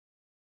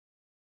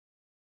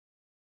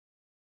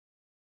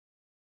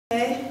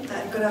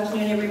Good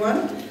afternoon,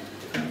 everyone.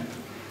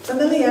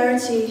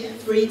 Familiarity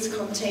breeds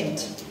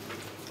contempt.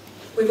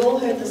 We've all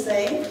heard the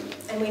saying,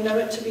 and we know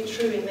it to be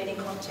true in many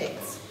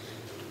contexts.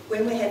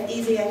 When we have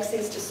easy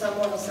access to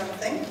someone or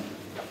something,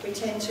 we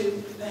tend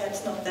to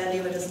perhaps not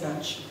value it as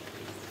much.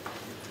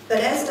 But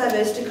as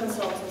diversity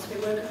consultants,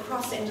 we work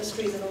across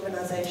industries and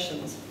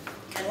organisations,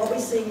 and what we're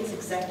seeing is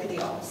exactly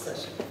the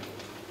opposite.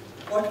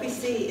 What we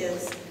see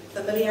is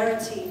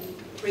familiarity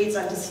breeds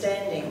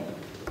understanding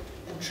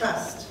and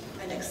trust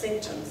and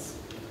acceptance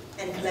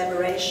and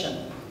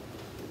collaboration.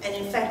 And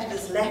in fact, it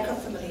is lack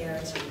of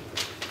familiarity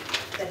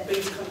that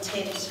breeds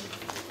contempt,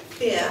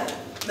 fear,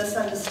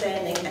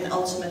 misunderstanding, and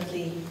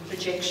ultimately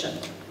rejection.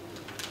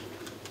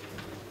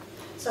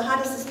 So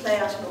how does this play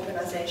out in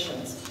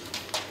organisations?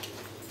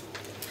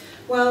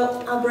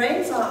 Well, our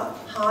brains are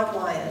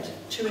hardwired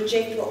to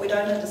reject what we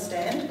don't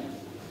understand,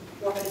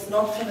 what is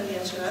not familiar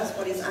to us,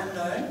 what is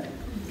unknown,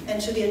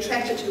 and to be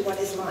attracted to what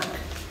is like.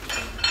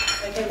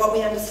 Okay, what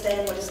we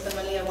understand, what is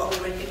familiar, what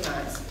we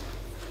recognise.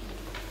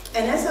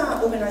 And as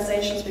our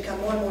organisations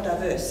become more and more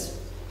diverse,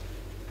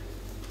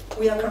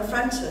 we are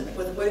confronted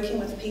with working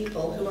with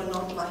people who are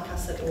not like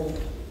us at all.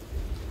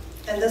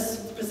 And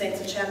this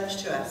presents a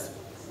challenge to us.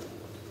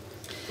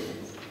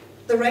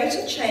 The rate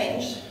of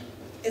change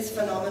is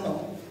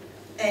phenomenal.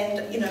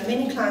 And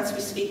many clients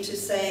we speak to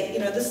say,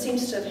 this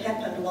seems to have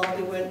happened while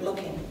we weren't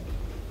looking.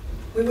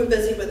 We were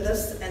busy with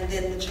this and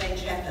then the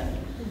change happened.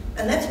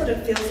 And that's what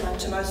it feels like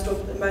to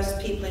most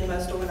people in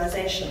most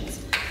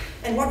organisations.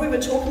 And what we were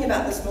talking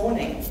about this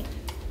morning,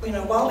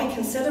 while we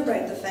can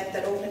celebrate the fact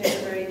that Auckland is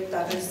a very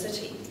diverse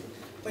city,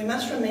 we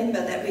must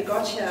remember that we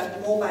got here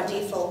more by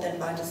default than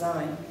by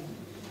design.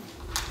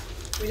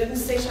 We didn't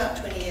set out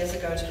 20 years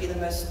ago to be the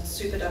most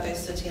super diverse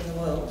city in the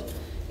world.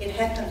 It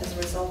happened as a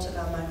result of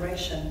our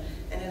migration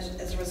and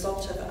as a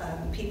result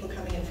of people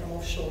coming in from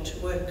offshore to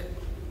work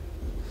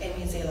in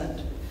New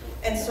Zealand.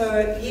 And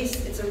so,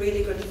 yes, it's a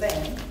really good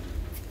thing,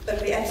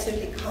 but we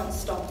absolutely can't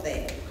stop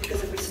there,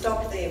 because if we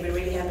stop there, we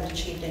really haven't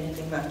achieved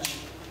anything much.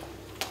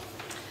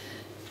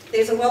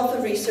 There's a wealth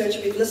of research.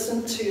 We've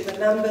listened to the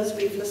numbers,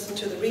 we've listened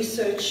to the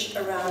research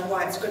around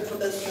why it's good for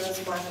business,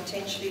 why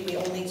potentially we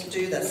all need to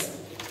do this.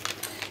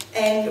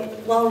 And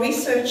while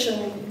research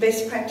and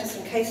best practice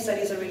and case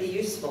studies are really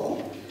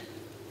useful,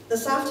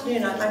 this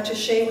afternoon I'd like to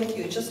share with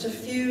you just a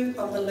few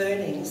of the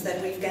learnings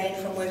that we've gained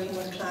from working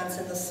with clients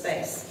in this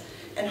space.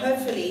 And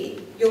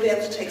hopefully you'll be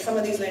able to take some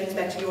of these learnings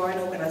back to your own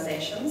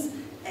organisations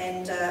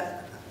and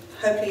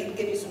hopefully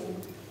give you some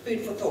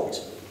food for thought.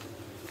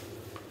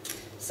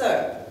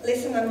 So,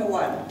 lesson number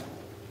 1.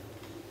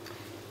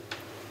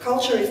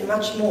 Culture is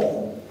much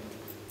more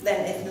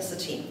than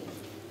ethnicity.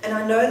 And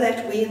I know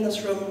that we in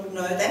this room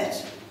know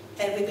that,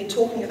 and we've been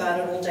talking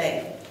about it all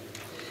day.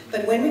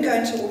 But when we go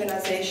into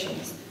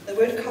organisations, the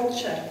word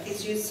culture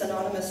is used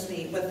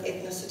synonymously with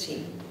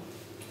ethnicity.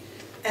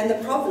 And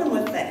the problem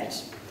with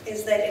that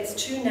is that it's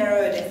too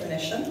narrow a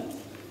definition.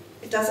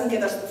 It doesn't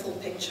give us the full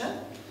picture,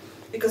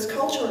 because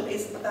culture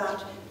is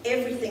about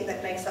everything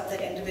that makes up that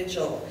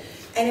individual.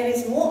 And it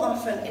is more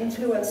often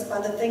influenced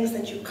by the things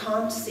that you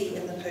can't see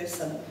in the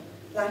person,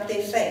 like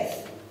their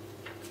faith,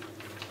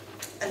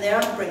 and their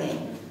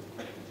upbringing,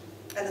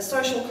 and the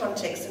social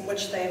context in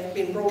which they've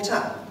been brought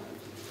up.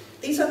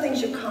 These are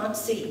things you can't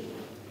see.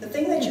 The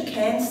thing that you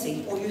can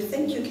see, or you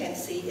think you can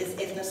see, is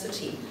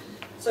ethnicity.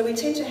 So we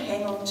tend to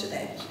hang on to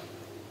that.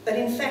 But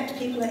in fact,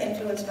 people are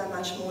influenced by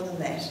much more than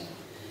that.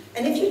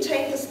 And if you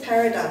take this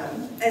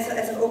paradigm as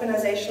an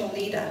organisational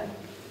leader,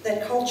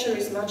 that culture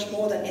is much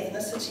more than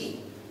ethnicity,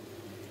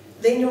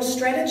 then your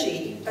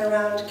strategy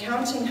around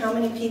counting how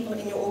many people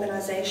in your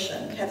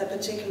organisation have a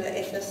particular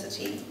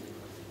ethnicity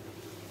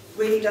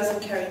really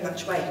doesn't carry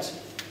much weight.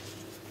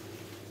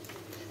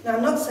 Now,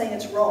 I'm not saying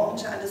it's wrong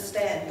to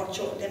understand what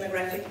your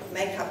demographic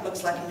makeup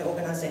looks like in your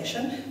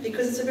organisation,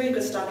 because it's a very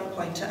good starting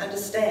point to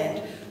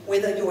understand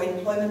whether your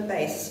employment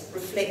base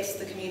reflects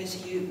the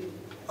community you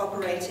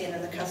operate in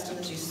and the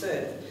customers you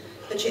serve.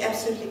 But you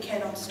absolutely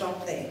cannot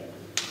stop there.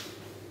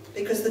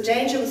 Because the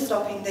danger with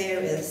stopping there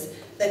is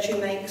that you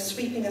make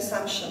sweeping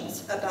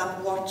assumptions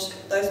about what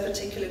those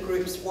particular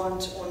groups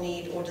want or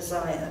need or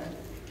desire.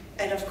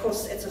 And of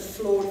course, it's a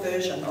flawed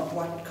version of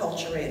what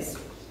culture is.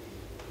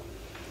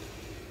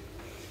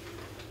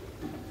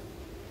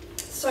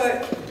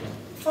 So,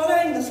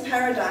 following this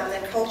paradigm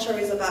that culture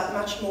is about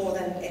much more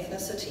than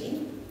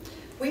ethnicity,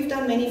 we've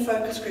done many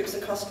focus groups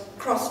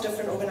across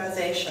different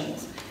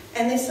organisations,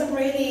 and there's some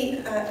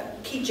really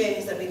key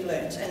gems that we've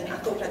learned, and I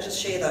thought I'd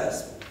just share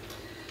those.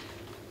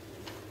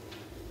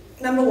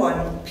 Number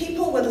 1,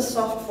 people with a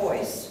soft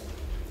voice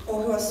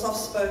or who are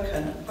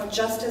soft-spoken are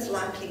just as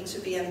likely to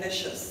be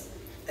ambitious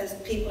as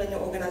people in your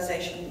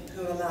organisation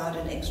who are loud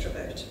and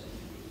extrovert.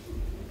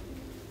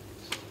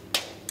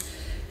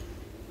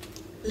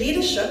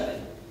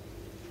 Leadership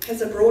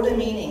has a broader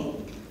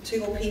meaning to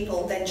your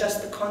people than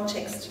just the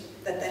context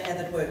that they have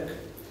at work.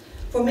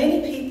 For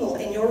many people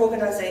in your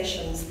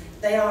organisations,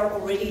 they are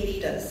already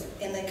leaders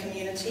in their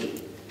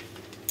community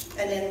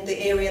and in the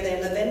area they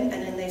live in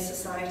and in their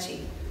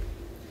society.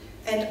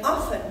 And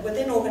often,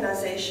 within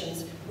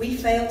organizations, we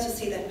fail to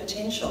see that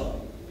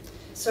potential.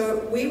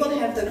 So we will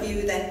have the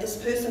view that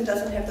this person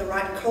doesn't have the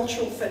right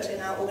cultural fit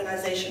in our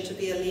organization to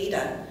be a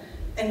leader,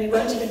 and we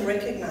won't even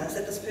recognize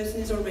that this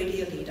person is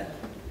already a leader.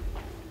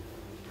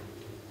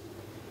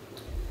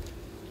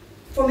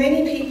 For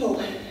many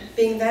people,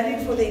 being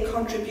valued for their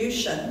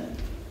contribution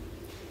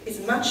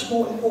is much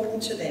more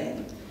important to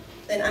them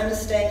than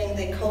understanding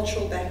their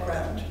cultural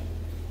background.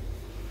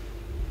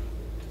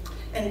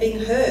 And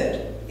being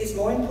heard is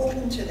more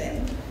important to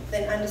them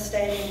than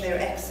understanding their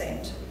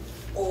accent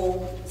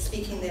or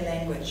speaking their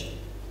language.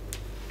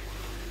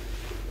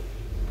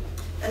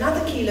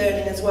 Another key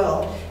learning as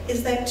well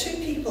is that two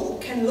people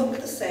can look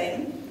the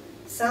same,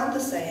 sound the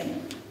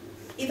same,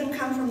 even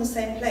come from the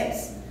same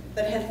place,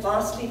 but have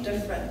vastly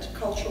different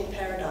cultural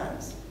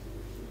paradigms.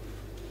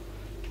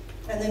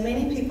 And there are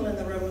many people in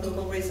the room who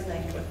will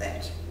resonate with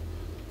that.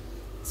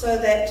 So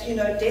that,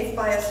 death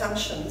by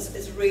assumptions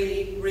is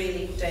really,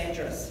 really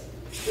dangerous.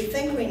 We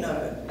think we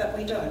know, but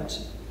we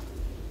don't.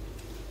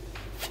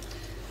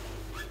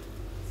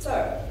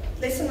 So,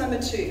 lesson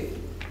number 2.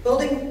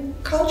 Building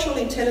cultural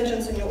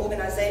intelligence in your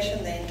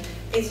organization then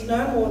is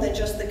no more than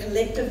just the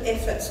collective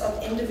efforts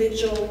of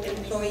individual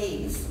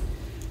employees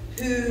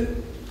who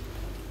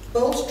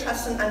build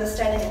trust and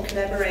understanding and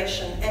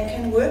collaboration and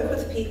can work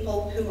with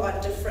people who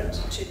are different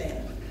to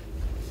them.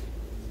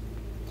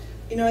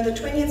 The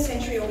 20th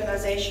century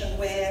organization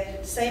where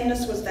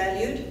sameness was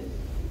valued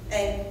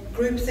and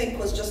groupthink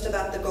was just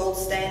about the gold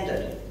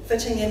standard,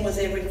 fitting in was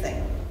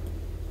everything.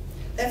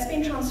 That's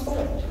been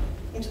transformed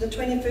into the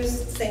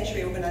 21st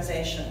century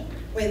organization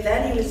where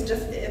value is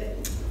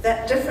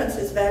that difference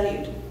is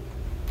valued.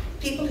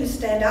 People who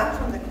stand out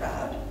from the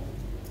crowd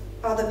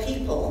are the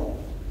people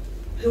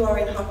who are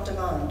in hot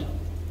demand.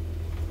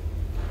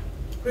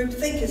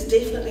 Groupthink is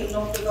definitely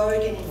not the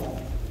vogue anymore.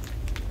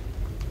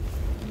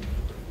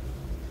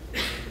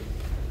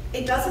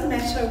 It doesn't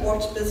matter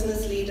what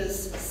business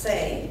leaders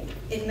say,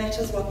 it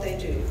matters what they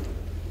do.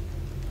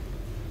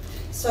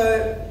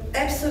 So,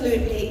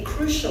 absolutely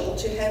crucial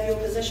to have your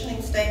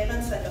positioning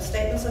statements and your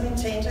statements of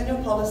intent and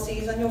your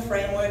policies and your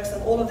frameworks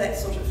and all of that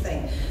sort of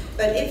thing.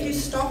 But if you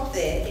stop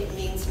there, it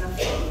means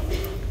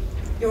nothing.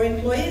 Your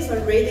employees are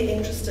really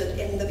interested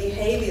in the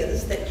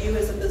behaviors that you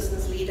as a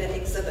business leader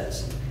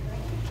exhibit.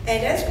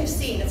 And as we've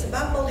seen, it's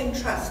about building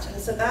trust, and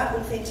it's about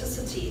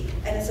authenticity,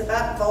 and it's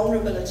about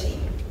vulnerability.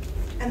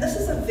 And this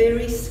is a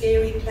very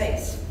scary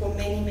place for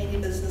many, many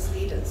business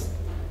leaders.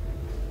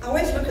 I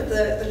always look at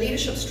the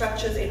leadership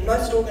structures in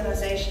most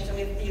organizations, and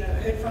we've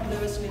heard from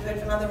Lewis and we've heard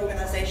from other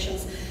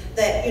organizations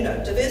that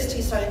diversity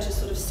is starting to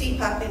sort of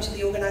seep up into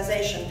the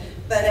organization,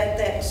 but at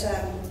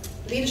that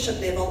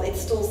leadership level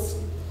it's still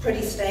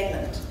pretty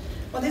stagnant.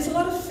 Well, there's a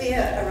lot of fear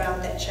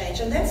around that change,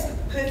 and that's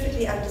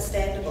perfectly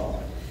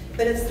understandable.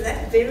 But it's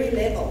that very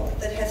level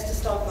that has to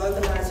start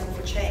mobilizing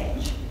for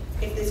change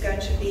if there's going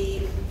to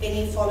be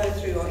any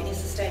follow-through or any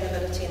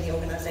sustainability in the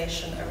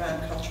organization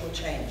around cultural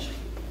change.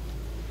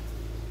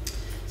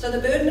 So the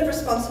burden of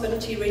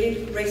responsibility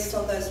really rests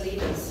on those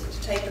leaders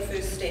to take the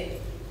first step.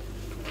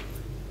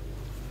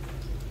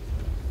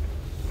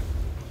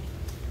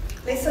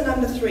 Lesson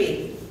number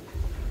 3.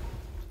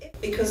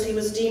 Because he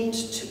was deemed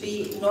to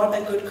be not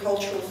a good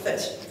cultural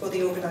fit for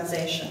the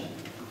organization.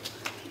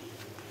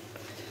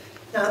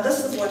 Now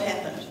this is what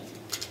happened.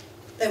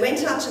 They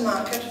went out to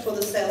market for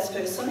the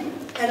salesperson,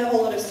 had a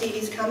whole lot of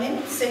CVs come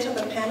in, set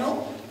up a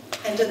panel,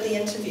 and did the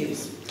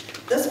interviews.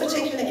 This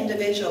particular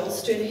individual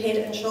stood head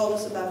and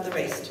shoulders above the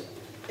rest.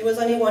 There was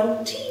only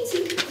one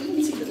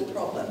teensy little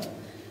problem,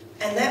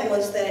 and that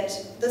was that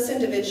this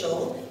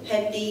individual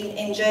had been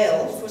in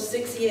jail for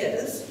 6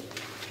 years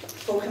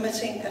for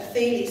committing a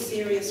fairly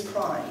serious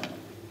crime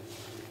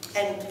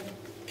and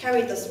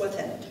carried this with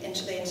him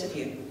into the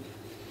interview.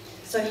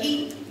 So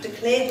he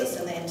declared this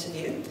in the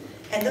interview,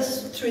 and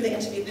this threw the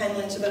interview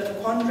panel into a bit of a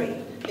quandary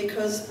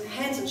because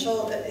heads and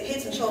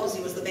shoulders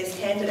he was the best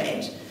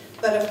candidate,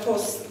 but of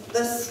course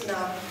this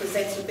now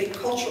presents a big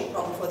cultural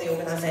problem for the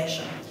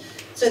organisation.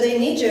 So their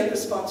knee-jerk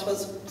response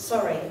was,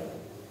 sorry,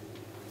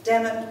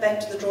 damn it, back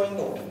to the drawing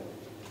board.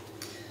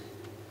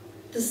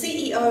 The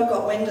CEO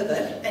got wind of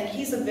it, and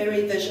he's a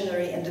very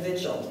visionary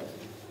individual.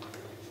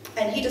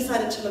 And he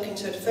decided to look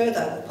into it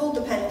further, pulled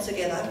the panel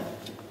together,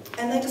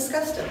 and they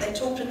discussed it, they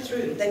talked it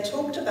through. They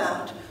talked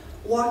about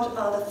what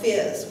are the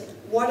fears,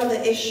 what are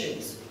the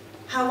issues,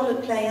 how will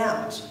it play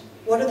out,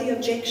 what are the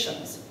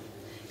objections.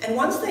 And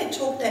once they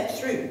talked that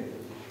through,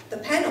 the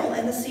panel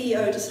and the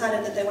CEO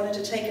decided that they wanted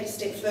to take it a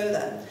step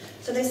further.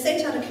 So they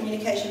sent out a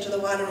communication to the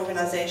wider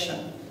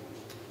organisation.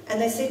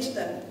 And they said to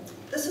them,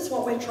 this is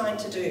what we're trying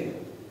to do.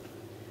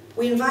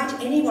 We invite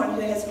anyone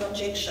who has an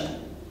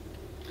objection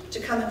to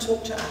come and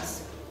talk to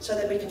us so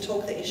that we can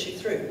talk the issue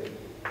through.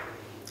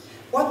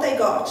 What they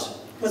got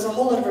was a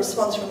whole lot of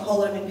response from a whole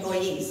lot of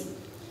employees.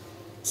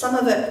 Some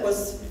of it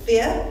was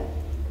fear,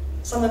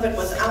 some of it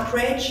was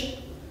outrage,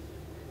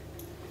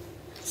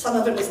 some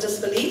of it was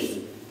disbelief,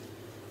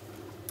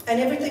 and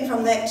everything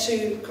from that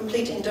to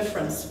complete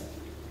indifference.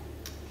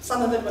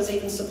 Some of it was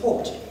even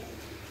support.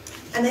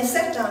 And And they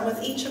sat down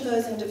with each of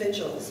those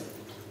individuals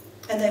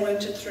and they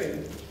worked it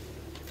through.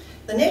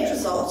 The net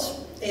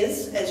result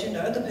is, as you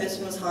know, the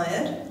person was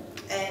hired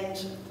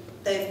and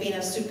they've been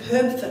a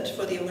superb fit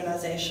for the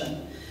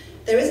organisation.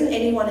 There isn't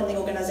anyone in the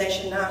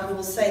organisation now who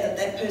will say that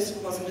that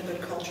person wasn't a good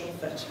cultural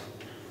fit.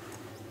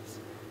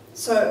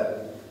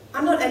 So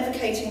I'm not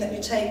advocating that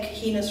you take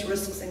heinous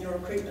risks in your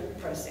recruitment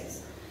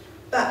process.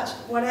 But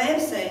what I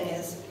am saying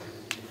is,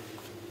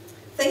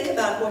 think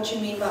about what you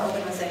mean by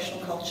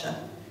organisational culture.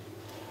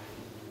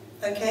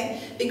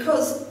 Okay?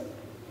 Because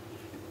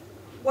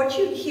what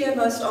you hear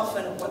most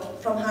often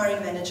from hiring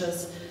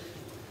managers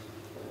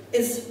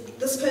is,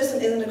 this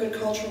person isn't a good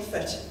cultural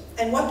fit.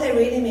 And what they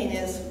really mean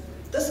is,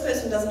 this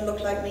person doesn't look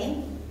like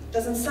me,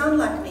 doesn't sound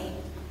like me,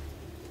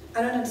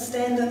 I don't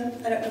understand them,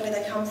 I don't know where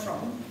they come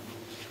from,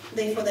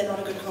 therefore they're not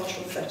a good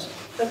cultural fit.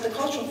 But the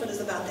cultural fit is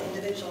about the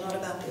individual, not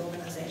about the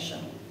organisation.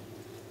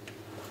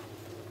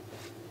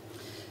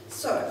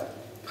 So,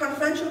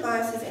 confront your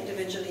biases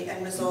individually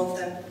and resolve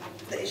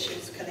the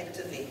issues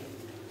collectively.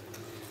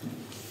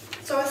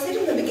 So I said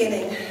in the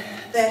beginning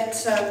that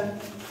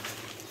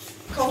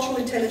cultural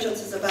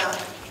intelligence is about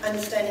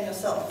understanding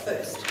yourself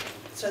first,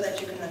 so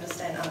that you can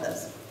understand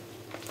others.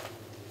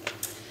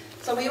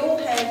 So we all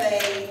have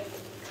a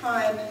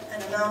tribe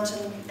and a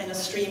mountain and a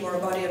stream or a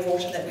body of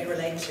water that we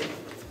relate to.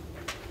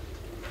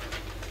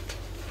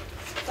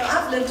 So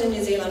I've lived in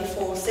New Zealand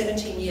for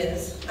 17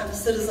 years. I'm a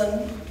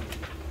citizen.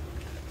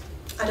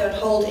 I don't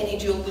hold any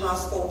dual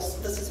passports.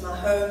 This is my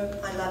home.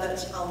 I love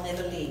it. I'll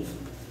never leave.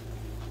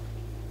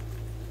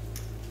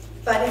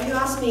 But if you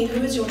ask me,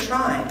 who is your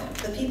tribe?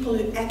 The people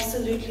who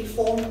absolutely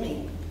formed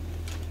me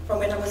from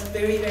when I was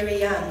very, very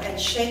young and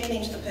shaped me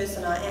into the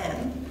person I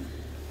am,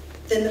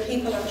 then the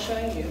people I'm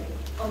showing you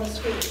on the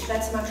screen,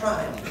 that's my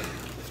tribe.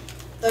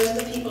 Those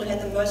are the people who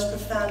had the most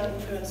profound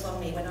influence on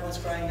me when I was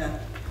growing up.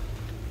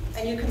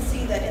 And you can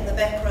see that in the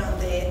background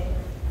there,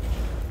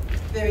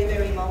 very,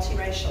 very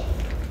multiracial.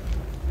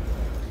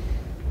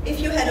 If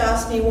you had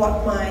asked me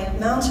what my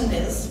mountain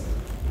is,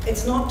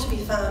 it's not to be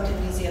found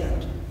in New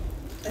Zealand.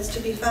 It's to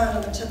be found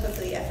on the tip of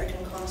the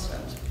African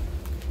continent.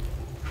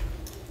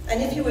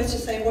 And if you were to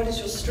say, what is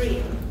your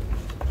stream?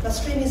 My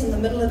stream is in the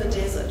middle of a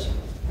desert,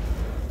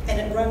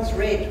 and it runs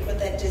red with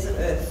that desert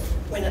earth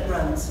when it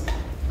runs.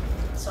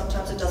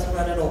 Sometimes it doesn't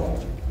run at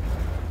all.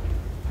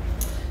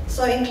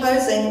 So in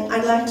closing,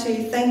 I'd like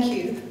to thank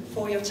you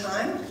for your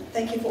time.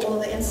 Thank you for all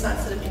of the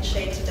insights that have been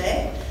shared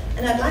today.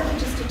 And I'd like you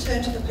just to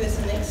turn to the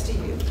person next to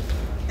you,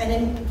 and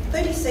in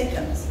 30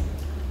 seconds,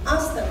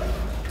 ask them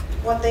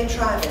what their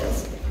tribe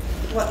is,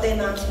 what their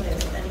mountain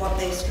is, and what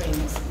their stream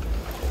is.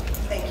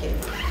 Thank you.